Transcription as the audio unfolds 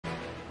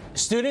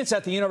Students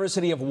at the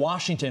University of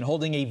Washington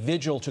holding a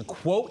vigil to,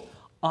 quote,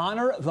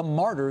 honor the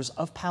martyrs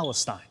of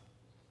Palestine.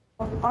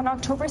 On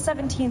October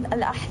 17th,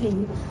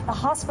 Al-Ahli, a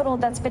hospital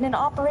that's been in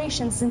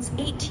operation since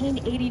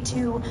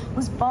 1882,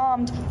 was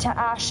bombed to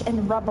ash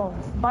and rubble.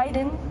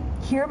 Biden,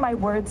 hear my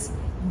words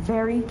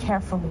very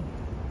carefully.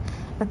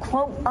 The,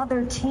 quote,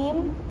 other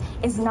team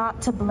is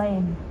not to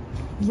blame.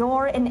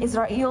 Your and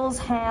Israel's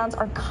hands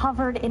are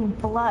covered in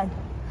blood.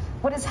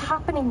 What is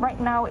happening right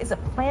now is a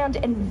planned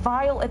and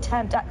vile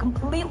attempt at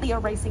completely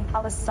erasing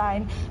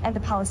Palestine and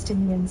the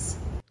Palestinians.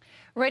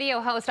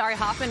 Radio host Ari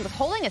Hoffman was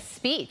holding a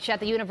speech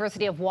at the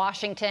University of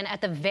Washington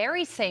at the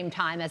very same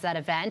time as that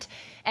event,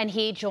 and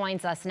he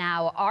joins us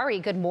now. Ari,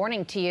 good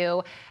morning to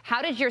you.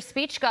 How did your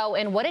speech go,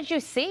 and what did you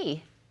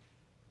see?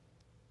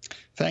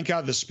 Thank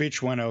God the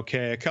speech went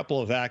okay. A couple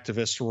of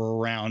activists were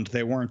around.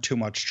 They weren't too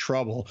much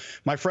trouble.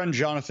 My friend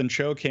Jonathan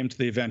Cho came to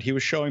the event. He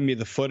was showing me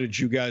the footage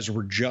you guys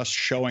were just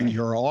showing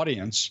your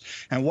audience.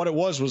 And what it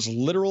was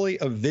literally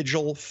a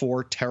vigil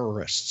for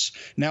terrorists.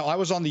 Now, I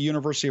was on the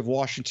University of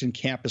Washington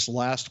campus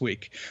last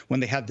week when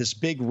they had this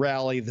big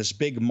rally, this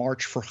big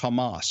march for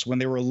Hamas, when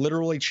they were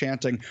literally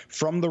chanting,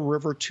 from the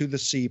river to the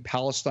sea,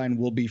 Palestine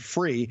will be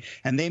free.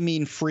 And they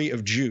mean free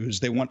of Jews.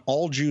 They want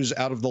all Jews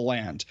out of the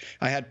land.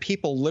 I had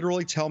people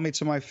literally tell me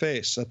to my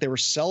face that they were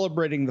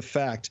celebrating the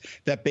fact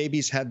that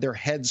babies had their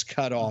heads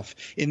cut off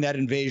in that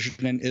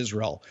invasion in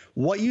Israel.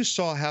 What you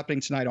saw happening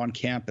tonight on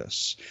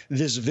campus,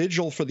 this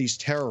vigil for these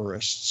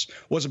terrorists,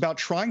 was about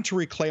trying to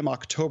reclaim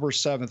October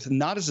 7th,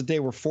 not as a day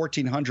where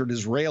 1,400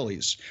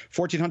 Israelis,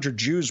 1,400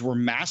 Jews were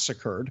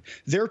massacred.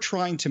 They're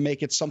trying to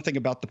make it something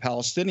about the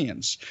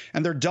Palestinians.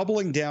 And they're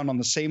doubling down on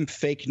the same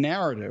fake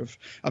narrative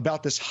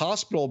about this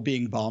hospital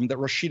being bombed that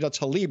Rashida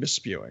Tlaib is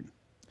spewing.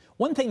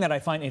 One thing that I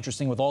find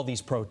interesting with all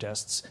these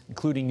protests,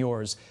 including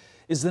yours,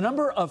 is the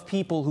number of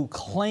people who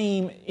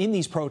claim in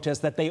these protests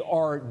that they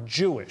are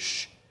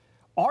Jewish.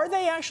 Are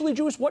they actually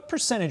Jewish? What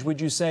percentage would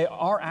you say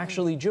are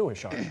actually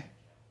Jewish?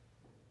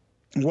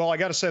 Well, I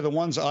got to say, the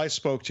ones I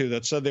spoke to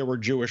that said they were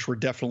Jewish were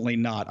definitely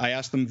not. I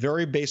asked them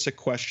very basic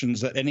questions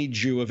that any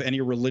Jew of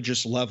any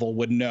religious level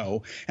would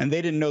know, and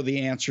they didn't know the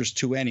answers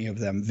to any of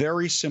them.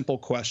 Very simple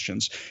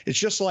questions. It's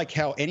just like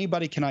how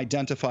anybody can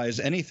identify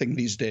as anything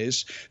these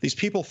days. These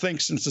people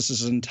think, since this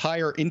is an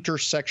entire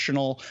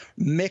intersectional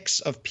mix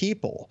of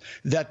people,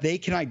 that they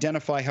can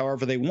identify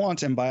however they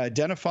want, and by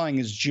identifying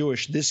as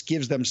Jewish, this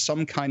gives them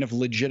some kind of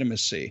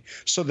legitimacy.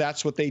 So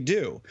that's what they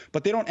do.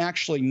 But they don't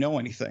actually know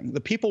anything. The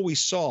people we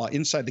saw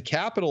inside the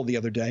Capitol the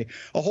other day,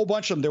 a whole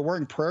bunch of them, they're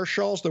wearing prayer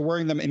shawls, they're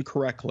wearing them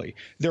incorrectly.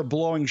 They're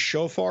blowing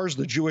shofars,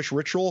 the Jewish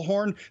ritual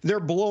horn,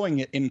 they're blowing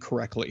it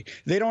incorrectly.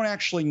 They don't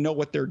actually know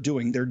what they're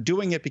doing. They're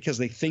doing it because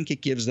they think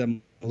it gives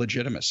them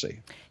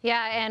legitimacy.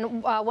 Yeah,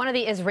 and one of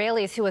the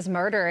Israelis who was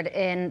murdered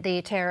in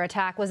the terror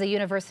attack was a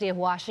University of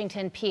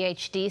Washington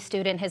PhD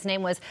student. His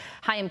name was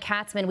Chaim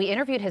Katzman. We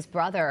interviewed his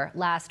brother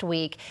last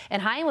week,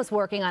 and Chaim was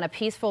working on a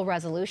peaceful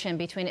resolution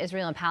between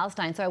Israel and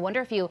Palestine. So I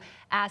wonder if you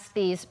asked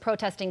these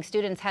protesting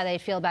students how they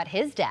feel about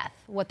his death,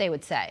 what they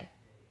would say.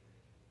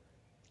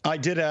 I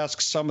did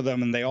ask some of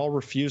them, and they all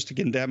refused to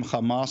condemn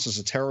Hamas as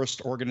a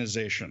terrorist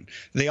organization.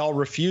 They all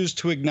refused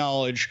to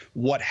acknowledge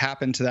what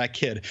happened to that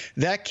kid.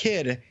 That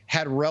kid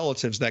had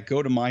relatives that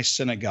go to my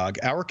synagogue.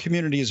 Our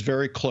community is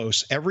very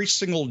close. Every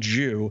single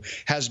Jew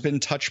has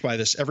been touched by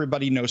this.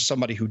 Everybody knows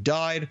somebody who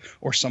died,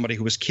 or somebody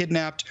who was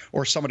kidnapped,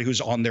 or somebody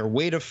who's on their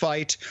way to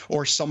fight,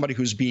 or somebody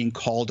who's being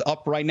called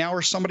up right now,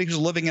 or somebody who's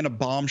living in a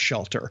bomb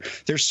shelter.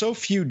 There's so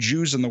few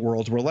Jews in the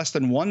world. We're less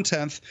than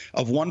 1/10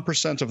 of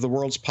 1% of the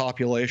world's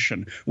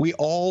population. We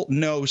all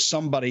know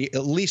somebody,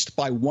 at least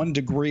by 1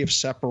 degree of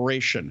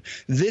separation.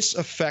 This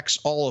affects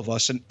all of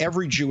us, and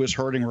every Jew is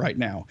hurting right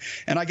now.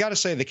 And I got to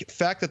say, the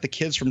fact that the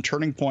kids from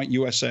Turning Point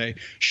USA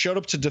showed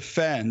up to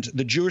defend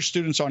the Jewish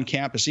students on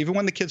campus, even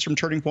when the kids from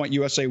Turning Point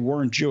USA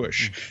weren't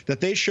Jewish,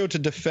 that they showed to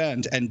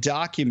defend and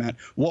document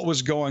what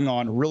was going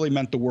on really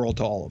meant the world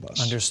to all of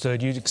us.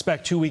 Understood. You'd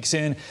expect 2 weeks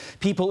in,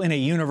 people in a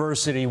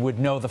university would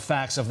know the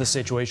facts of the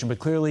situation, but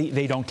clearly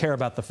they don't care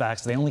about the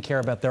facts. They only care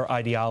about their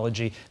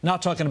ideology.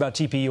 Not talking about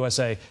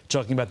TPUSA,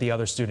 talking about the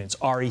other students.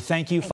 Ari, thank you.